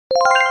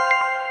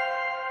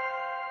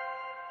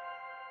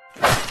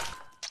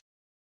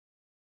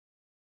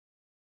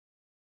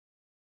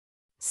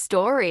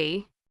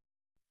Story.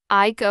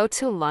 I go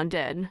to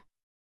London.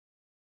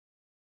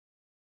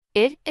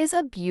 It is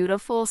a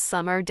beautiful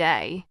summer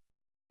day.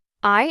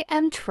 I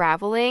am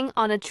traveling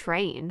on a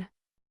train.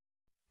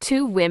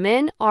 Two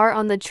women are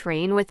on the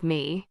train with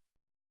me.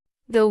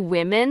 The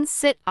women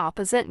sit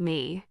opposite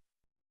me.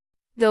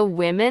 The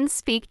women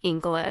speak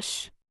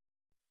English.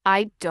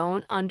 I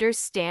don't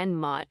understand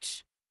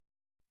much.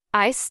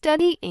 I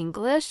study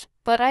English,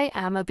 but I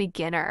am a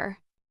beginner.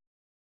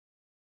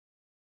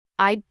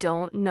 I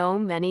don't know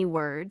many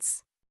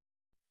words.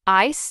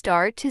 I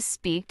start to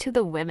speak to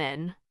the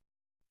women.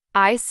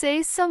 I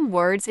say some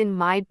words in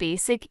my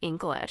basic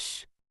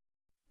English.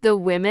 The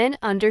women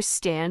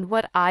understand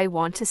what I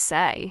want to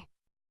say.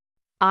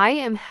 I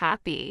am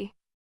happy.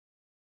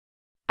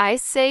 I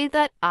say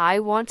that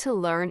I want to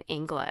learn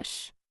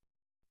English.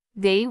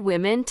 They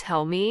women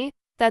tell me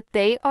that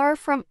they are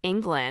from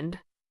England.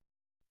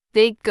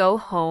 They go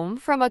home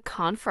from a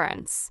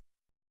conference.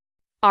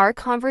 Our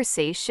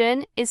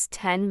conversation is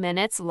 10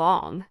 minutes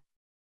long.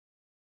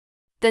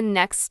 The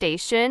next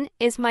station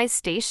is my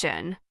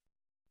station.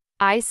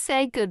 I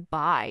say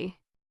goodbye.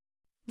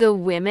 The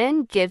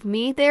women give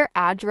me their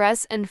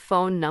address and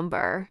phone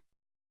number.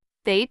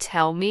 They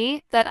tell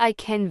me that I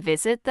can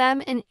visit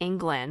them in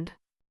England.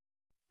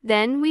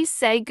 Then we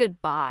say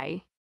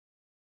goodbye.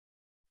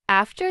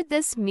 After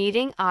this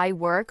meeting, I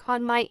work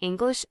on my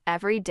English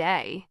every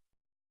day.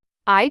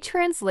 I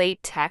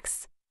translate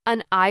texts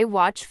and I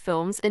watch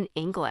films in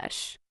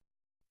English.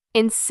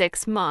 In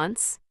 6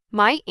 months,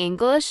 my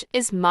English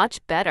is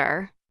much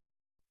better.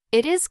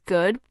 It is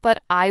good,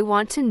 but I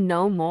want to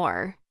know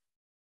more.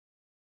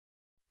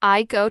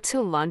 I go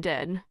to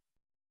London.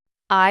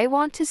 I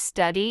want to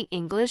study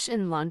English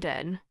in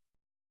London.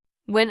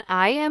 When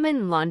I am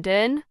in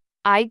London,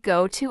 I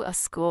go to a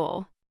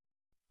school.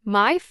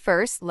 My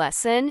first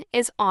lesson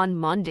is on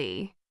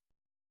Monday.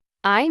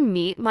 I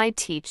meet my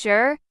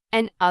teacher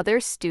and other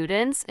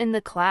students in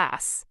the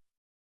class.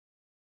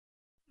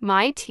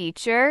 My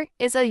teacher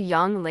is a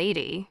young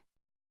lady.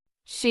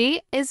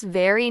 She is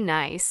very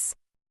nice.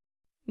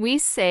 We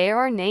say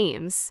our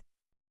names.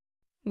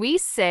 We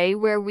say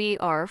where we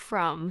are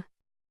from.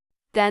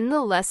 Then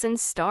the lesson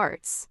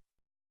starts.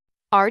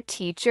 Our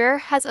teacher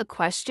has a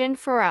question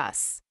for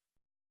us.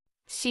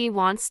 She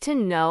wants to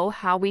know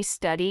how we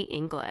study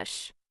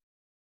English.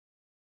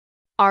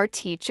 Our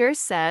teacher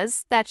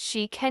says that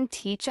she can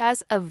teach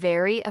us a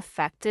very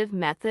effective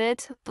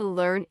method to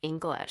learn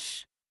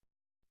English.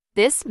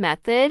 This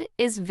method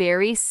is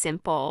very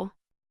simple.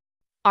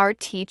 Our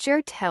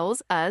teacher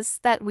tells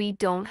us that we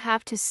don't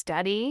have to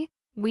study,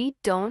 we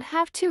don't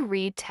have to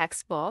read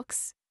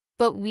textbooks,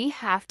 but we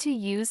have to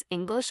use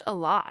English a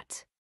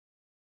lot.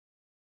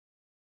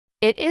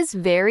 It is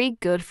very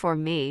good for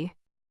me.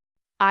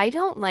 I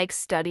don't like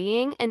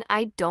studying and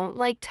I don't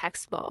like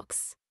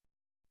textbooks.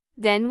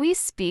 Then we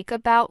speak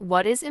about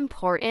what is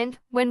important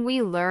when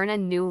we learn a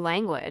new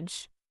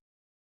language.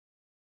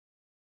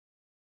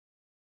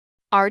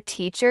 Our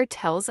teacher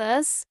tells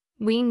us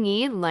we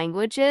need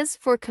languages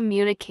for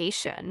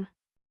communication.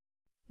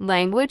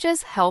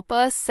 Languages help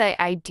us say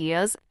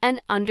ideas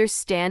and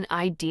understand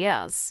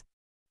ideas.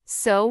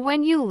 So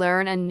when you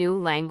learn a new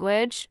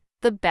language,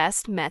 the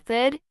best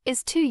method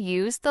is to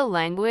use the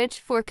language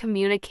for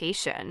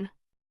communication.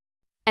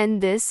 And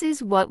this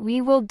is what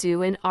we will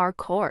do in our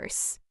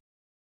course.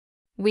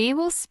 We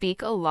will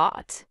speak a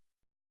lot.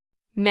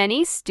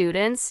 Many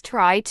students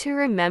try to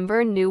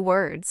remember new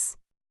words.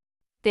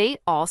 They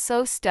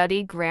also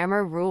study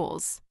grammar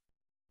rules.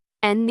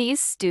 And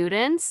these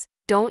students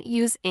don't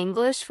use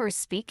English for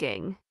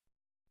speaking.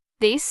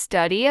 They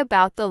study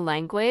about the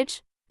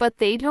language, but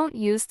they don't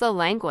use the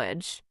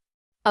language.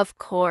 Of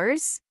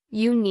course,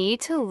 you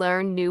need to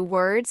learn new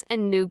words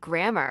and new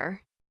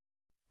grammar.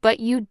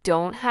 But you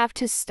don't have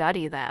to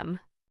study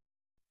them.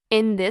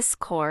 In this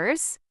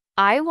course,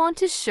 I want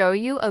to show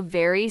you a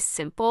very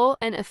simple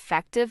and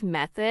effective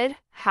method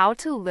how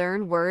to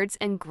learn words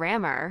and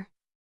grammar.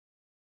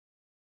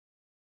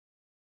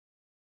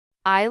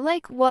 I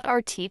like what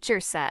our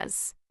teacher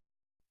says.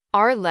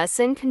 Our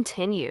lesson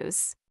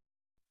continues.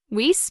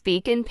 We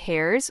speak in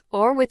pairs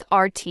or with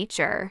our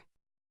teacher.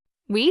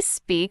 We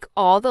speak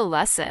all the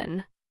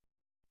lesson.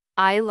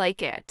 I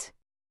like it.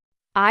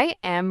 I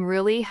am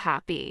really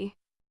happy.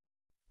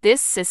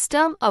 This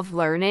system of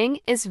learning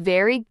is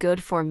very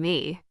good for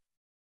me.